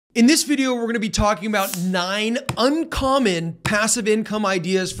In this video, we're going to be talking about 9 uncommon passive income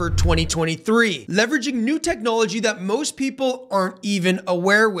ideas for 2023, leveraging new technology that most people aren't even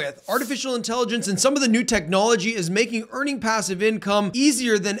aware with. Artificial intelligence and some of the new technology is making earning passive income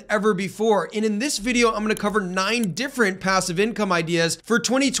easier than ever before. And in this video, I'm going to cover 9 different passive income ideas for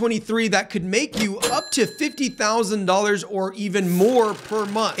 2023 that could make you up to $50,000 or even more per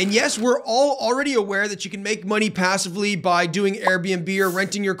month. And yes, we're all already aware that you can make money passively by doing Airbnb or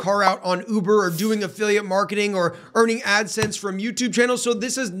renting your car out on Uber or doing affiliate marketing or earning AdSense from YouTube channels. So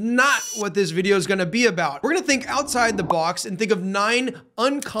this is not what this video is going to be about. We're going to think outside the box and think of 9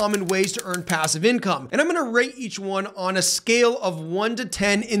 uncommon ways to earn passive income. And I'm going to rate each one on a scale of 1 to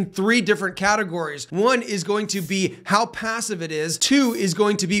 10 in 3 different categories. 1 is going to be how passive it is. 2 is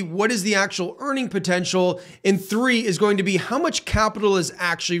going to be what is the actual earning potential. And 3 is going to be how much capital is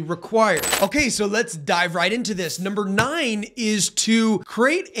actually required. Okay, so let's dive right into this. Number 9 is to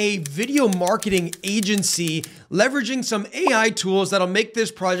create a video marketing agency leveraging some AI tools that'll make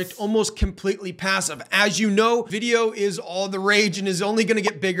this project almost completely passive. As you know, video is all the rage and is only gonna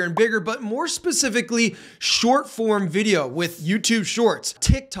get bigger and bigger, but more specifically, short form video with YouTube Shorts,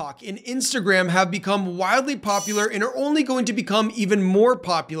 TikTok, and Instagram have become wildly popular and are only going to become even more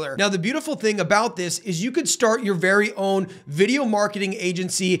popular. Now, the beautiful thing about this is you could start your very own video marketing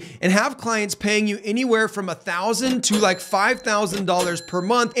agency and have clients paying you anywhere from $1,000 to like $5,000 per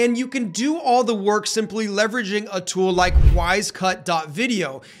month, and you can do all the work simply leveraging a tool like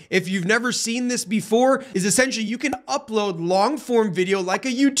wisecut.video. If you've never seen this before, is essentially you can upload long form video like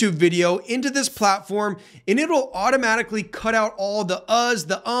a YouTube video into this platform and it'll automatically cut out all the uhs,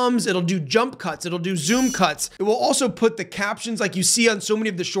 the ums, it'll do jump cuts, it'll do zoom cuts. It will also put the captions like you see on so many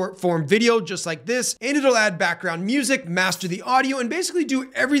of the short form video, just like this, and it'll add background music, master the audio, and basically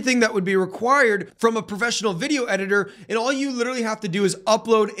do everything that would be required from a professional video editor. And all you literally have to do is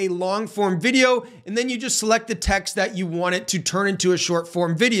upload a long form video, and then you just select the text that you want it to turn into a short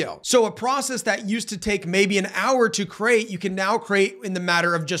form video. So a process that used to take maybe an hour to create, you can now create in the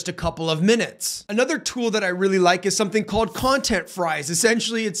matter of just a couple of minutes. Another tool that I really like is something called Content Fries.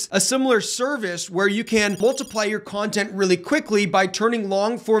 Essentially, it's a similar service where you can multiply your content really quickly by turning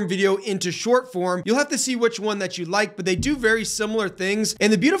long form video into short form. You'll have to see which one that you like, but they do very similar things.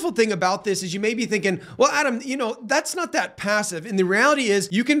 And the beautiful thing about this is you may be thinking, well, Adam, that's not that passive. And the reality is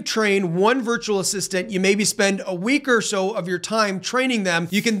you can train one virtual assistant. You maybe spend a week or so of your time training them.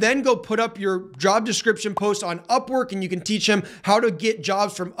 You can then go put up your job description post on Upwork and you can teach them how to get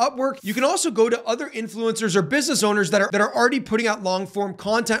jobs from Upwork. You can also go to other influencers or business owners that are already putting out long form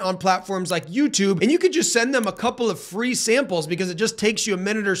content on platforms like YouTube, and you could just send them a couple of free samples because it just takes you a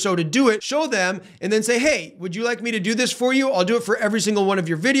minute or so to do it, show them, and then say, hey, would you like me to do this for you? I'll do it for every single one of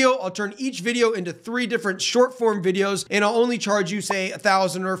your video. I'll turn each video into 3 different short form videos, and I'll only charge you, say,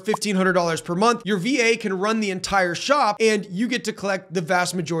 $1,000 or $1,500 per month. Your VA can run the entire shop and you get to collect the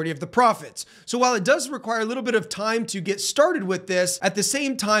vast majority of the profits. So while it does require a little bit of time to get started with this, at the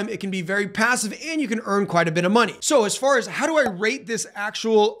same time, it can be very passive and you can earn quite a bit of money. So as far as how do I rate this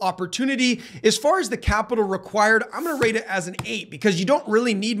actual opportunity, as far as the capital required, I'm going to rate it as an 8 because you don't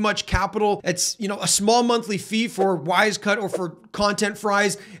really need much capital. It's, a small monthly fee for Wisecut or for Content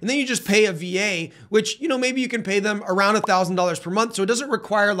Fries, and then you just pay a VA, which, maybe you can pay them around $1,000 per month. So it doesn't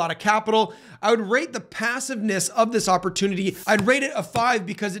require a lot of capital. I would rate the passiveness of this opportunity. I'd rate it a 5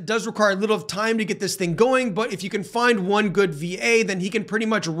 because it does require a little time to get this thing going, but if you can find one good VA, then he can pretty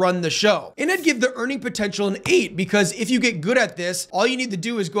much run the show. And I'd give the earning potential an 8 because if you get good at this, all you need to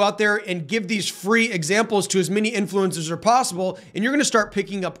do is go out there and give these free examples to as many influencers as possible, and you're gonna start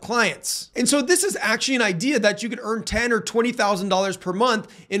picking up clients. And so this is actually an idea that you could earn $10,000 or $20,000 per month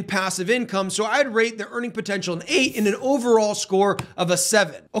in passive income. So I'd rate the earning potential an 8 and an overall score of a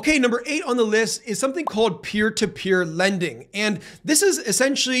 7. Okay, number 8 on the list is something called peer-to-peer lending. And this is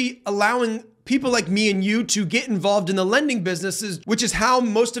essentially allowing people like me and you to get involved in the lending businesses, which is how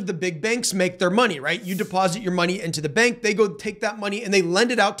most of the big banks make their money, right? You deposit your money into the bank, they go take that money and they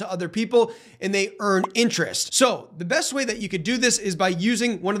lend it out to other people and they earn interest. So the best way that you could do this is by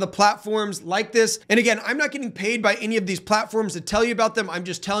using one of the platforms like this. And again, I'm not getting paid by any of these platforms to tell you about them. I'm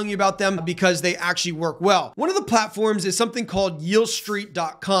just telling you about them because they actually work well. One of the platforms is something called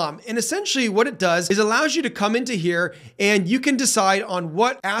yieldstreet.com. And essentially what it does is allows you to come into here and you can decide on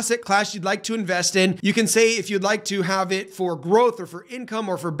what asset class you'd like to invest in. You can say if you'd like to have it for growth or for income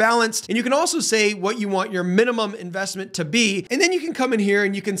or for balanced. And you can also say what you want your minimum investment to be. And then you can come in here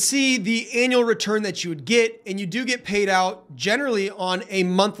and you can see the annual return that you would get. And you do get paid out generally on a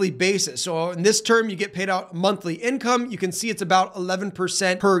monthly basis. So in this term, you get paid out monthly income. You can see it's about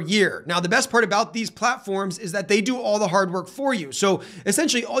 11% per year. Now, the best part about these platforms is that they do all the hard work for you. So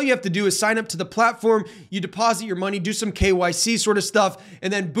essentially all you have to do is sign up to the platform, you deposit your money, do some KYC sort of stuff,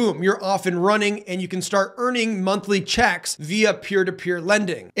 and then boom, you're off and running and you can start earning monthly checks via peer-to-peer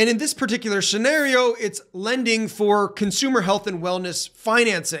lending. And in this particular scenario, it's lending for consumer health and wellness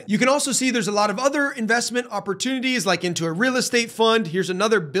financing. You can also see there's a lot of other investment opportunities like into a real estate fund. Here's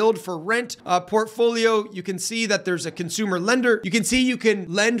another build for rent portfolio. You can see that there's a consumer lender. You can see you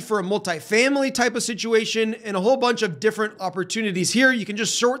can lend for a multifamily type of situation and a whole bunch of different opportunities here. You can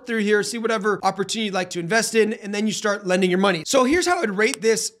just sort through here, see whatever opportunity you'd like to invest in, and then you start lending your money. So here's how I'd rate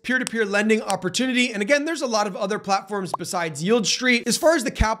this peer-to-peer lending opportunity. And again, there's a lot of other platforms besides Yield Street. As far as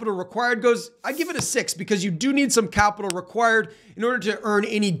the capital required goes, I give it a 6 because you do need some capital required in order to earn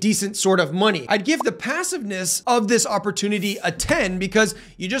any decent sort of money. I'd give the passiveness of this opportunity a 10 because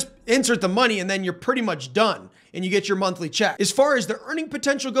you just insert the money and then you're pretty much done and you get your monthly check. As far as the earning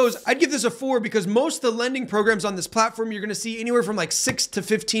potential goes, I'd give this a 4 because most of the lending programs on this platform, you're gonna see anywhere from like 6 to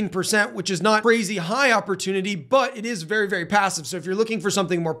 15%, which is not crazy high opportunity, but it is very, very passive. So if you're looking for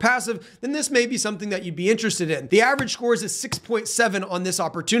something more passive, then this may be something that you'd be interested in. The average scores is 6.7 on this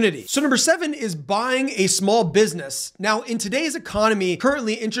opportunity. So number 7 is buying a small business. Now in today's economy,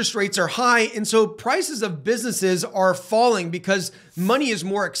 currently interest rates are high, and so prices of businesses are falling because money is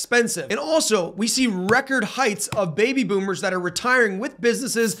more expensive. And also we see record heights of baby boomers that are retiring with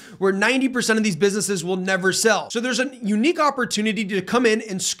businesses where 90% of these businesses will never sell. So there's a unique opportunity to come in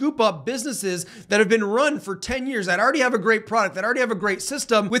and scoop up businesses that have been run for 10 years, that already have a great product, that already have a great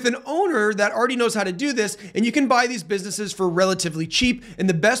system with an owner that already knows how to do this. And you can buy these businesses for relatively cheap. And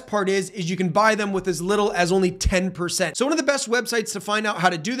the best part is you can buy them with as little as only 10%. So one of the best websites to find out how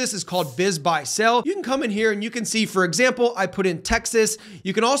to do this is called Biz Buy Sell. You can come in here and you can see, for example, I put in Texas.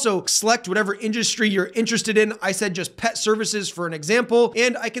 You can also select whatever industry you're interested in. I said just pet services for an example.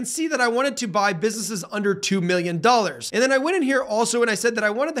 And I can see that I wanted to buy businesses under $2 million. And then I went in here also and I said that I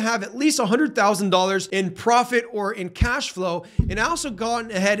wanted to have at least $100,000 in profit or in cash flow. And I also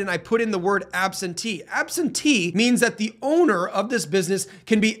gone ahead and I put in the word absentee. Absentee means that the owner of this business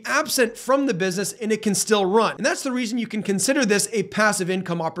can be absent from the business and it can still run. And that's the reason you can consider this a passive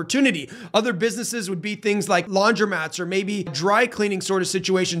income opportunity. Other businesses would be things like laundromats or maybe dry cleaning sort of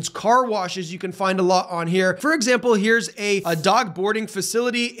situations, car washes. You can find a lot on here. For example, here's a dog boarding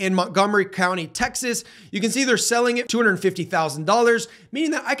facility in Montgomery County, Texas. You can see they're selling it $250,000,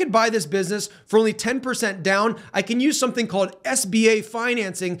 meaning that I could buy this business for only 10% down. I can use something called SBA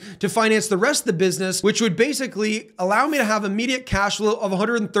financing to finance the rest of the business, which would basically allow me to have immediate cash flow of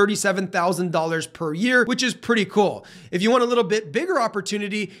 $137,000 per year, which is pretty cool. If you want a little bit bigger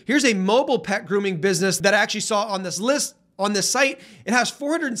opportunity, here's a mobile pet grooming business that I actually saw on this list. On this site, it has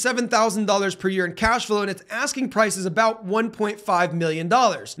 $407,000 per year in cash flow, and its asking price is about $1.5 million.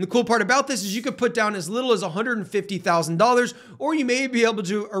 And the cool part about this is you could put down as little as $150,000, or you may be able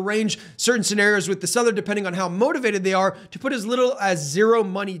to arrange certain scenarios with the seller, depending on how motivated they are, to put as little as 0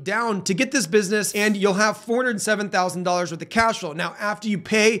 money down to get this business, and you'll have $407,000 worth of cash flow. Now, after you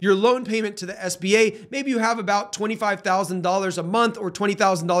pay your loan payment to the SBA, maybe you have about $25,000 a month or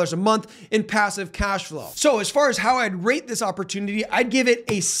 $20,000 a month in passive cash flow. So as far as how I'd rate this opportunity, I'd give it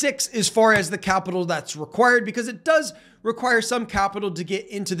a 6 as far as the capital that's required, because it does require some capital to get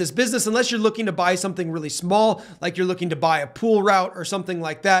into this business. Unless you're looking to buy something really small, like you're looking to buy a pool route or something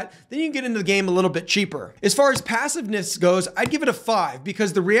like that, then you can get into the game a little bit cheaper. As far as passiveness goes, I'd give it a 5,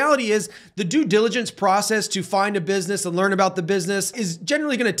 because the reality is the due diligence process to find a business and learn about the business is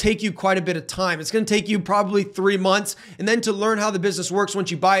generally going to take you quite a bit of time. It's going to take you probably 3 months, and then to learn how the business works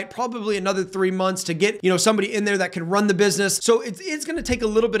once you buy it, probably another 3 months to get, somebody in there that can run the business. So it's going to take a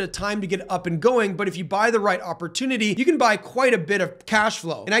little bit of time to get up and going, but if you buy the right opportunity, you can buy quite a bit of cash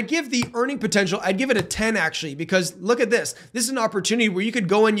flow. And I'd give the earning potential, I'd give it a 10 actually, because look at this. This is an opportunity where you could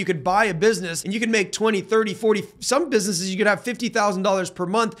go in, you could buy a business and you can make 20, 30, 40, some businesses you could have $50,000 per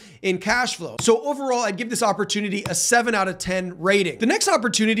month in cash flow. So overall, I'd give this opportunity a 7 out of 10 rating. The next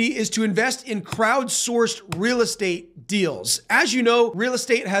opportunity is to invest in crowdsourced real estate deals. As you know, real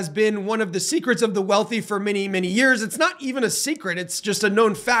estate has been one of the secrets of the wealthy for many, many years. It's not even a secret. It's just a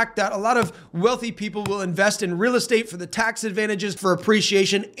known fact that a lot of wealthy people will invest in real estate for the tax advantages, for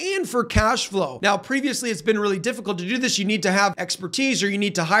appreciation, and for cash flow. Now, previously, it's been really difficult to do this. You need to have expertise or you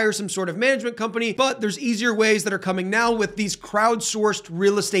need to hire some sort of management company, but there's easier ways that are coming now with these crowdsourced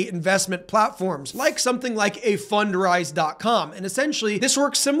real estate investment platforms, like something like a Fundrise.com. And essentially, this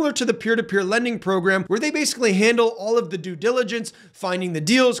works similar to the peer-to-peer lending program, where they basically handle all of the due diligence, finding the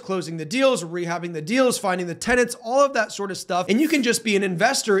deals, closing the deals, rehabbing the deals, finding the tenants, all of that sort of stuff. And you can just be an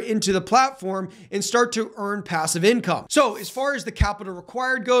investor into the platform and start to earn passive income. So as far as the capital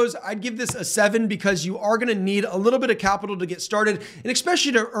required goes, I'd give this a 7 because you are going to need a little bit of capital to get started, and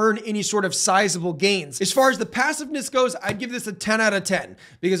especially to earn any sort of sizable gains. As far as the passiveness goes, I'd give this a 10 out of 10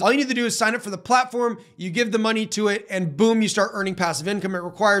 because all you need to do is sign up for the platform, you give the money to it, and boom, you start earning passive income. It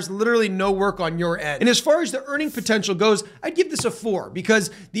requires literally no work on your end. And as far as the earning potential goes, I'd give this a 4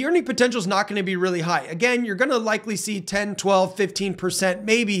 because the earning potential is not going to be really high. Again, you're going to likely see 10, 12, 15%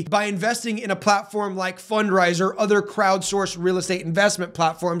 maybe by investing in a platform like Fundrise or other crowdsourced real estate investment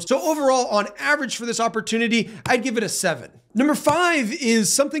platforms. So overall, on average for this opportunity, I'd give it a 7. Number 5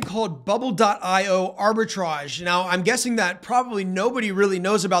 is something called Bubble.io arbitrage. Now, I'm guessing that probably nobody really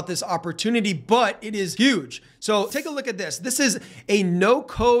knows about this opportunity, but it is huge. So take a look at this. This is a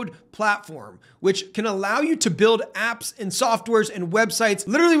no-code platform, which can allow you to build apps and softwares and websites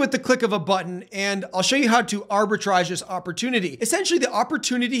literally with the click of a button. And I'll show you how to arbitrage this opportunity. Essentially, the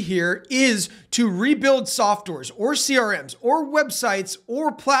opportunity here is to rebuild softwares or CRMs or websites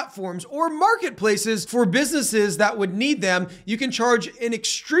or platforms or marketplaces for businesses that would need them. You can charge an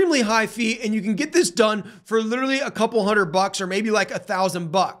extremely high fee and you can get this done for literally a couple $100 or maybe like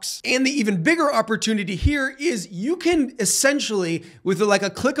 $1,000. And the even bigger opportunity here is you can essentially, with like a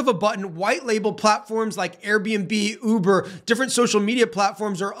click of a button, white label platforms like Airbnb, Uber, different social media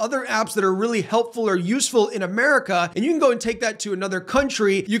platforms, or other apps that are really helpful or useful in America. And you can go and take that to another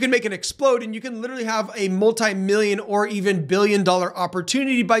country. You can make it explode and you can literally have a multi-million or even billion-dollar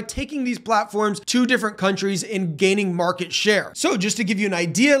opportunity by taking these platforms to different countries and gaining market share. So just to give you an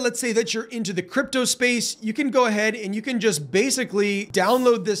idea, let's say that you're into the crypto space, you can go ahead and you can just basically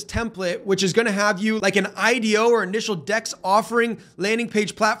download this template, which is going to have you like an IDO or initial DEX offering landing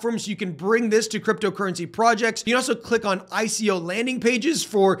page platform. So you can bring this to cryptocurrency projects. You can also click on ICO landing pages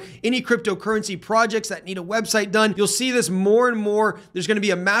for any cryptocurrency projects that need a website done. You'll see this more and more. There's going to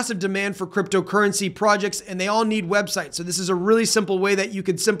be a massive demand for cryptocurrency projects and they all need websites. So this is a really simple way that you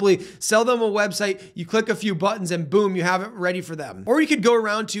could simply sell them a website. You click a few buttons and boom, you have it ready for them. Or you could go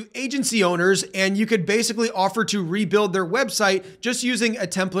around to agency owners and you could basically offer to rebuild their website just using a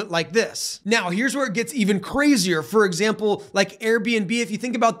template like this. Now, here's where it gets even crazier. For example, like Airbnb, if you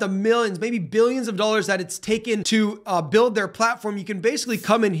think about the millions, maybe billions of dollars that it's taken to build their platform, you can basically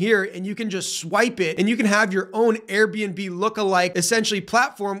come in here and you can just swipe it and you can have your own Airbnb lookalike essentially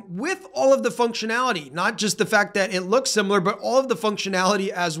platform with all of the functionality, not just the fact that it looks similar, but all of the functionality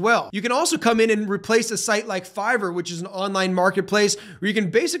as well. You can also come in and replace a site like Fiverr, which is an online marketplace where you can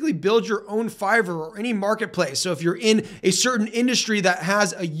basically build your own Fiverr or any marketplace. So if you're in a certain industry that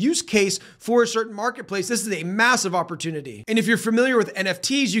has a use case for a certain marketplace, this is a massive opportunity. And if you're familiar with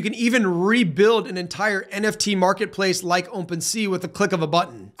NFTs, you can even rebuild an entire NFT marketplace like OpenSea with a click of a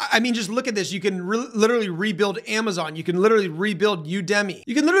button. I mean, just look at this. You can literally rebuild Amazon. You can literally rebuild Udemy.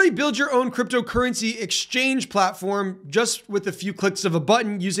 You can literally build your own cryptocurrency exchange platform just with a few clicks of a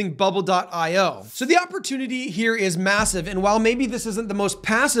button using Bubble.io. So the opportunity here is massive. And while maybe this isn't the most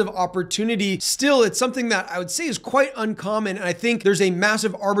passive opportunity, still it's something that I would say is quite uncommon. And I think there's a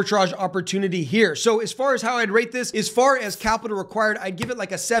massive arbitrage opportunity here. So as far as how I'd rate this, as far as capital required, I'd give it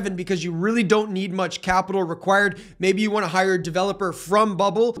like a 7 because you really don't need much capital required. Maybe you want to hire a developer from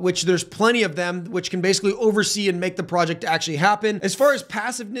Bubble, which there's plenty of them, which can basically oversee and make the project actually happen. As far as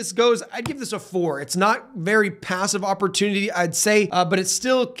passiveness goes, I'd give this a 4. It's not very passive opportunity, I'd say, but it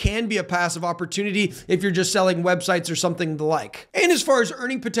still can be a passive opportunity if you're just selling websites or something the like. And as far as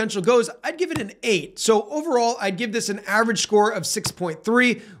earning potential goes, I'd give it an 8. So overall, I'd give this an average score of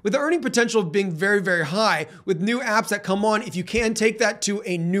 6.3, with the earning potential being very, very high. With new apps that come on, if you can take that to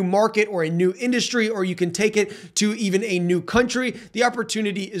a new market or a new industry, or you can take it to even a new country, the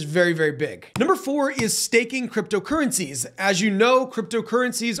opportunity is very, very big. Number 4 is staking cryptocurrencies. As you know,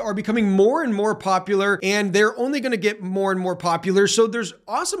 cryptocurrencies are becoming more and more popular, and they're only going to get more and more popular. So there's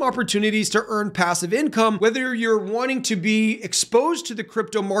awesome opportunities to earn passive income, whether you're wanting to be exposed to the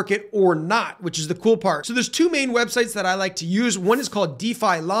crypto market or not, which is the cool part. So there's two main websites that I like to use. One is called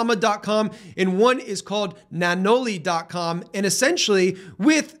DeFiLlama.com and one is called Nanoli.com. And essentially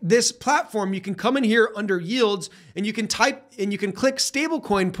with this platform, you can come in here under yields and you can type and you can click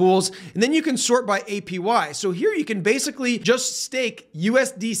stablecoin pools, and then you can sort by APY. So here you can basically just stake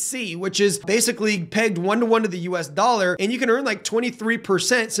USDC, which is basically pegged 1-to-1 to the US dollar, and you can earn like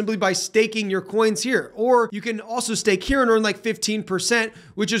 23% simply by staking your coins here. Or you can also stake here and earn like 15%,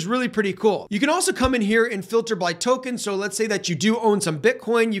 which is really pretty cool. You can also come in here and filter by token. So let's say that you do own some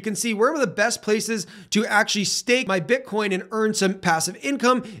Bitcoin. You can see where are the best places to actually stake my Bitcoin and earn some passive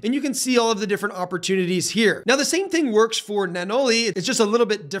income. And you can see all of the different opportunities here. Now, the same thing works for Nanoli. It's just a little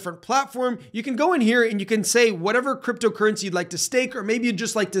bit different platform. You can go in here and you can say whatever cryptocurrency you'd like to stake, or maybe you'd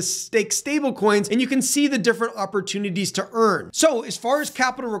just like to stake stable coins, and you can see the different opportunities to earn. So as far as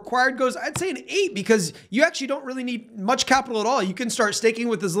capital required goes, I'd say an 8, because you actually don't really need much capital at all. You can start staking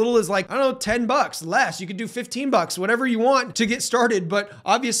with as little as like, I don't know, 10 bucks less. You could do 15 bucks, whatever you want to get started. But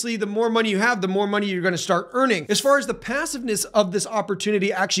obviously the more money you have, the more money you're going to start earning. As far as the passiveness of this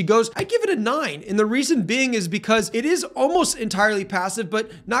opportunity actually goes, I give it a 9. And the reason being is because it is almost entirely passive,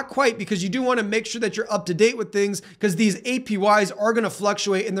 but not quite, because you do want to make sure that you're up to date with things, because these APYs are going to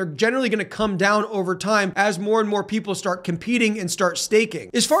fluctuate and they're generally going to come down over time as more and more people start competing and start staking.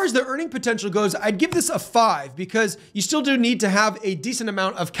 As far as the earning potential goes, I'd give this a 5, because you still do need to have a decent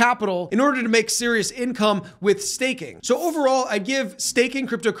amount of capital in order to make serious income with staking. So overall, I'd give staking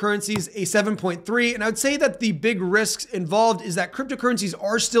cryptocurrencies a 7.3, and I would say that the big risks involved is that cryptocurrencies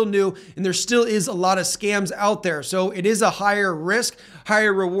are still new and there still is a lot of scams out there. So it is a higher risk,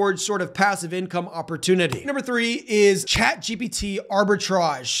 higher reward sort of passive income opportunity. Number 3 is ChatGPT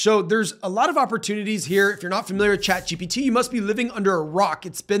arbitrage. So there's a lot of opportunities here. If you're not familiar with ChatGPT, you must be living under a rock.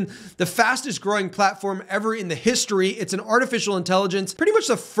 It's been the fastest growing platform ever in the history. It's an artificial intelligence, pretty much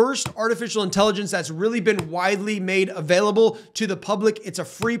the first artificial intelligence that's really been widely made available to the public. It's a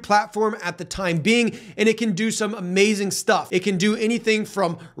free platform at the time being, and it can do some amazing stuff. It can do anything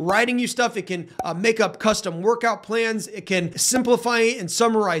from writing you stuff. It can make up custom workout plans. It can simplify and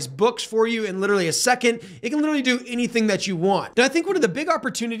summarize books for you in literally a second. It can literally do anything that you want. And I think one of the big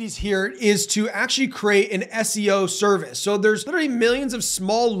opportunities here is to actually create an SEO service. So there's literally millions of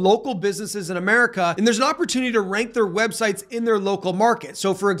small local businesses in America, and there's an opportunity to rank their websites in their local market.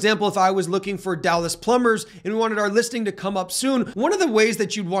 So for example, if I was looking for Dallas plumbers and we wanted our listing to come up soon, one of the ways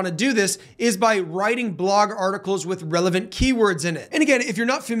that you'd want to do this is by writing blog articles with relevant keywords in it. And again, if you're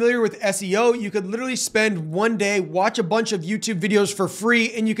not familiar with SEO, you could literally spend one day, watch a bunch of YouTube videos for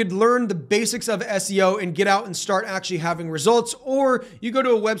free, and you could learn the basics of SEO and get out and start actually having results. Or you go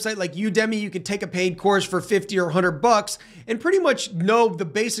to a website like Udemy, you could take a paid course for 50 or 100 bucks and pretty much know the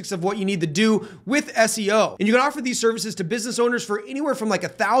basics of what you need to do with SEO. And you can offer these services to business owners for anywhere from like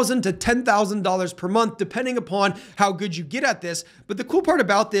 $1,000 to $10,000 per month, depending upon how good you get at this. But the cool part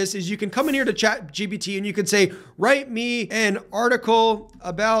about this is you can come in here to ChatGPT and you could say, write me an article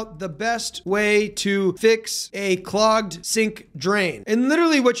about the best way to fix a clogged sink drain. And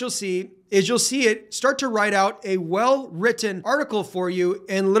literally what you'll see is you'll see it start to write out a well-written article for you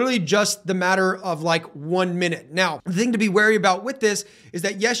in literally just the matter of like 1 minute. Now, the thing to be wary about with this is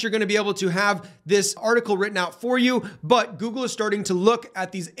that yes, you're going to be able to have this article written out for you, but Google is starting to look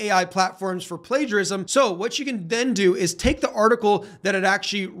at these AI platforms for plagiarism. So what you can then do is take the article that it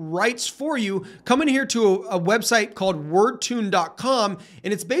actually writes for you, come in here to a website called wordtune.com,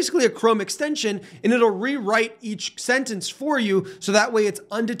 and it's basically a Chrome extension, and it'll rewrite each sentence for you so that way it's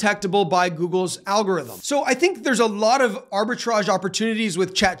undetectable by Google's algorithm. So I think there's a lot of arbitrage opportunities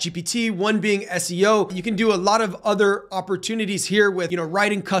with ChatGPT, one being SEO. You can do a lot of other opportunities here with,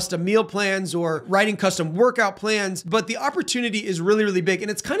 writing custom meal plans or writing custom workout plans, but the opportunity is really, really big. And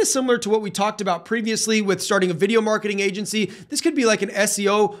it's kind of similar to what we talked about previously with starting a video marketing agency. This could be like an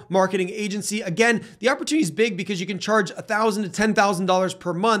SEO marketing agency. Again, the opportunity is big because you can charge $1,000 to $10,000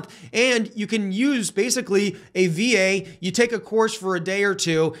 per month, and you can use basically a VA. You take a course for a day or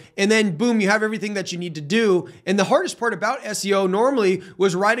two, and then boom, you have everything that you need to do. And the hardest part about SEO normally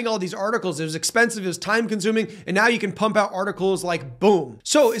was writing all these articles. It was expensive, it was time consuming, and now you can pump out articles like boom.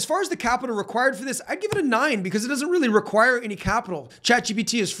 So as far as the capital required for this, I'd give it a 9 because it doesn't really require any capital.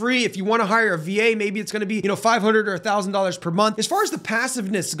 ChatGPT is free. If you want to hire a VA, maybe it's going to be, $500 or $1,000 per month. As far as the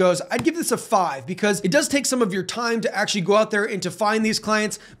passiveness goes, I'd give this a 5 because it does take some of your time to actually go out there and to find these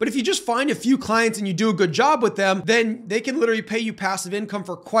clients. But if you just find a few clients and you do a good job with them, then they can literally pay you passive income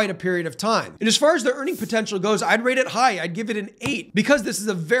for quite a period of time. And as far as the earning potential goes, I'd rate it high. I'd give it an 8 because this is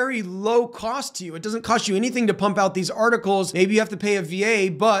a very low cost to you. It doesn't cost you anything to pump out these articles. Maybe you have to pay a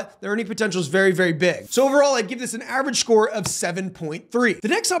VA, but the earning potential is very, very big. So overall, I'd give this an average score of 7.3. The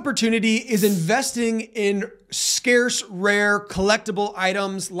next opportunity is investing in scarce, rare, collectible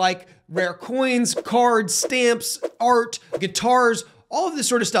items like rare coins, cards, stamps, art, guitars, all of this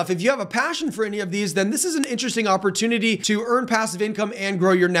sort of stuff. If you have a passion for any of these, then this is an interesting opportunity to earn passive income and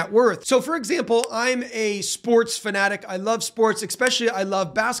grow your net worth. So for example, I'm a sports fanatic. I love sports, especially I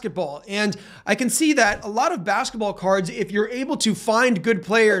love basketball. And I can see that a lot of basketball cards, if you're able to find good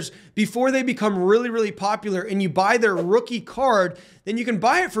players before they become really, really popular and you buy their rookie card, then you can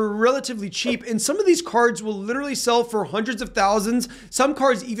buy it for relatively cheap. And some of these cards will literally sell for hundreds of thousands, some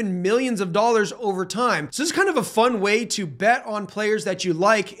cards even millions of dollars over time. So this is kind of a fun way to bet on players that you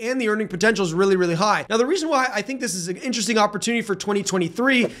like, and the earning potential is really, really high. Now, the reason why I think this is an interesting opportunity for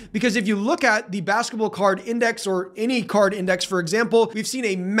 2023, because if you look at the basketball card index or any card index, for example, we've seen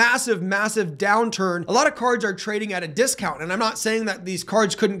a massive, massive downturn. A lot of cards are trading at a discount, and I'm not saying that these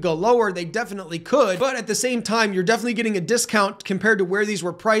cards couldn't go lower. They definitely could, but at the same time, you're definitely getting a discount compared to where these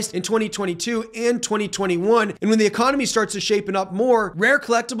were priced in 2022 and 2021. And when the economy starts to shape up more, rare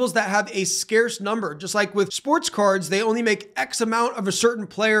collectibles that have a scarce number, just like with sports cards, they only make X amount of a certain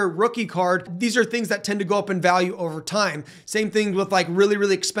player rookie card. These are things that tend to go up in value over time. Same thing with like really,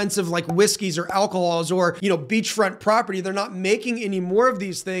 really expensive like whiskeys or alcohols or, beachfront property. They're not making any more of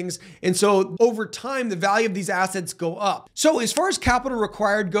these things. And so over time, the value of these assets go up. So as far as capital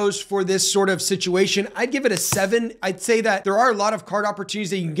required goes for this sort of situation, I'd give it a 7. I'd say that there are a lot of card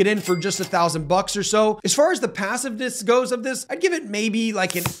opportunities that you can get in for just $1,000 or so. As far as the passiveness goes of this, I'd give it maybe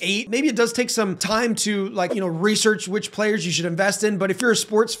like an 8. Maybe it does take some time to research which players you should invest in. But if you're a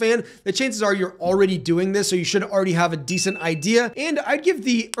sports fan, the chances are you're already doing this, so you should already have a decent idea. And I'd give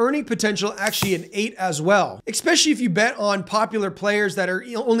the earning potential actually an 8 as well, especially if you bet on popular players that are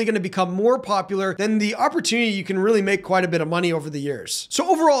only going to become more popular. Then the opportunity, you can really make quite a bit of money over the years. So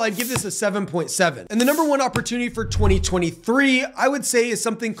overall, I'd give this a 7.7. And the number one opportunity for 2023, I would say, is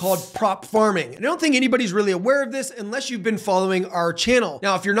something called prop farming. And I don't think anybody's really aware of this unless you've been following our channel.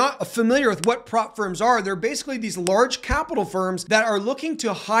 Now, if you're not familiar with what prop firms are, they're basically these large capital firms that are looking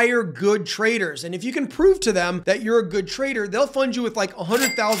to hire good traders. And if you can prove to them that you're a good trader, they'll fund you with like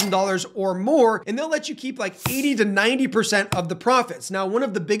 $100,000 or more, and they'll let you keep like 80 to 90% of the profits. Now, one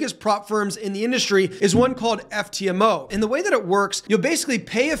of the biggest prop firms in the industry is one called FTMO. And the way that it works, you'll basically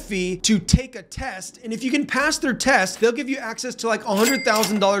pay a fee to take a test. And if you can pass their test, they'll give you access to like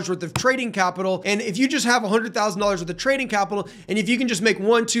 $100,000 worth of trading capital. And if you just have $100,000 worth of trading capital, and if you can just make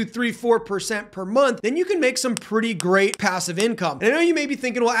 1, 2, 3, 4% per month, then you can make some pretty great passive income. And I know you may be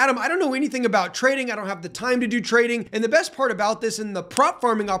thinking, well, Adam, I don't know anything about trading. I don't have the time to do trading. And the best part about this and the prop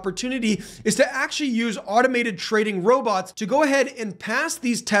farming opportunity is to actually use automated trading robots to go ahead and pass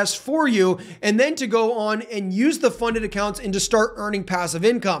these tests for you, and then to go on and use the funded accounts and to start earning passive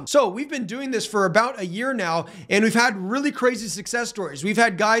income. So we've been doing this for about a year now, and we've had really crazy success stories. We've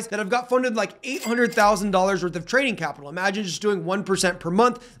had guys that have got funded like $800,000 worth of trading capital. Imagine just doing 1% per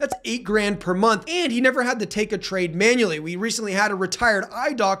month. That's $8 grand per month. And he never had to take a trade manually. We recently had a retired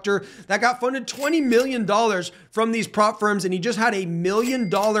eye doctor that got funded $20 million from these prop firms, and he just had $1 million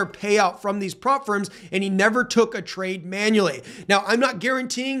payout from these prop firms, and he never took a trade manually. Now, I'm not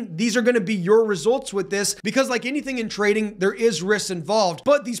guaranteeing these are going to be your results with this, because like anything in trading, there is risks involved.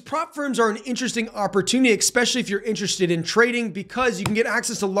 But these prop firms are an interesting opportunity, especially if you're interested in trading, because you can get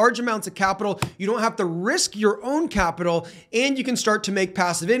access to large amounts of capital. You don't have to risk your own capital, and you can start to make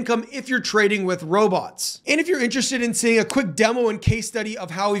passive income if you're trading with robots. And if you're interested in seeing a quick demo and case study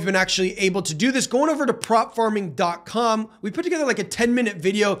of how we've been actually able to do this, going over to propfarming.com, we put together like a 10-minute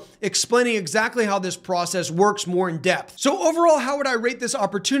video explaining exactly how this process works more in depth. So overall, how would I rate this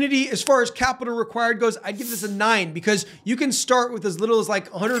opportunity? As far as capital required goes, I'd give this a 9, because you can start with as little as like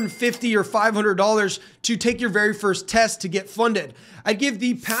 $150 or $500 to take your very first test to get funded. I'd give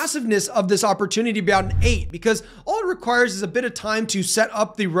the passiveness of this opportunity about an 8, because all it requires is a bit of time to set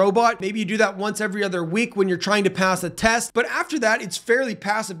up the robot. Maybe you do that once every other week when you're trying to pass a test. But after that, it's fairly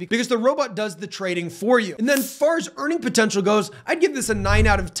passive because the robot does the trading for you. And then as far as earning potential goes, I'd give this a 9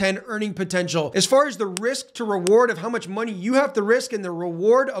 out of 10 earning potential. As far as the risk to reward of how much money you have to risk and the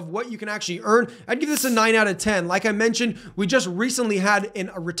reward of what you can actually earn, I'd give this a 9 out of 10. Like I mentioned, we just recently had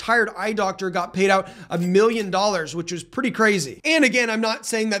a retired eye doctor got paid out $1 million, which was pretty crazy. And again, I'm not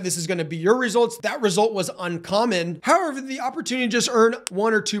saying that this is going to be your results. That result was uncommon. However, the opportunity to just earn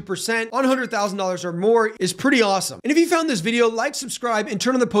 1 or 2% on $100,000 or more is pretty awesome. And if you found this video, like, subscribe, and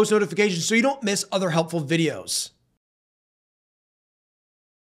turn on the post notifications so you don't miss other helpful videos.